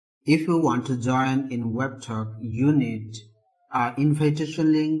If you want to join in WebTalk, you need an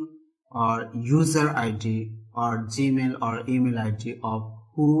invitation link or user ID or Gmail or email ID of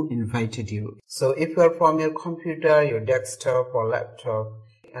who invited you. So if you are from your computer, your desktop or laptop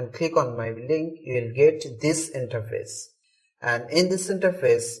and click on my link, you will get this interface. And in this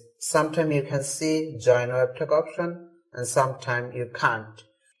interface, sometimes you can see join WebTalk option and sometimes you can't.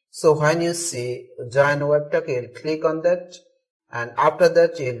 So when you see join WebTalk, you will click on that. And after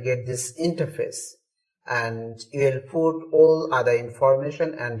that, you will get this interface and you will put all other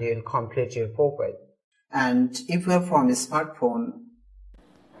information and you will complete your profile. And if you are from a smartphone,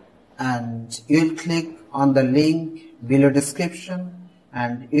 and you will click on the link below description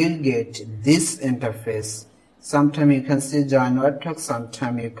and you will get this interface. Sometimes you can see join WebTalk,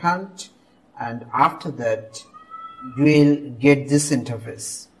 sometimes you can't. And after that, you will get this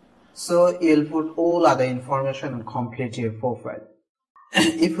interface. So you'll put all other information and complete your profile.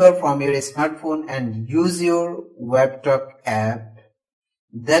 If you are from your smartphone and use your WebTalk app,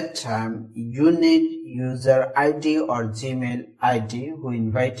 that time you need user ID or Gmail ID who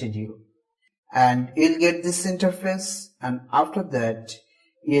invited you. And you'll get this interface, and after that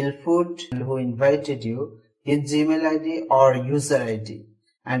you'll put who invited you, his Gmail ID or user ID.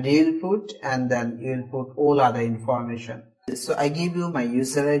 And you'll put and then you'll put all other information. So I give you my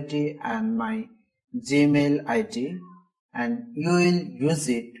user ID and my Gmail ID and you will use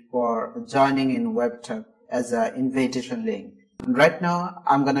it for joining in WebTalk as an invitation link. And right now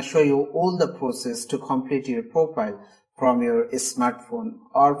I'm going to show you all the process to complete your profile from your smartphone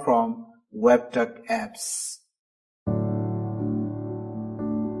or from WebTalk apps.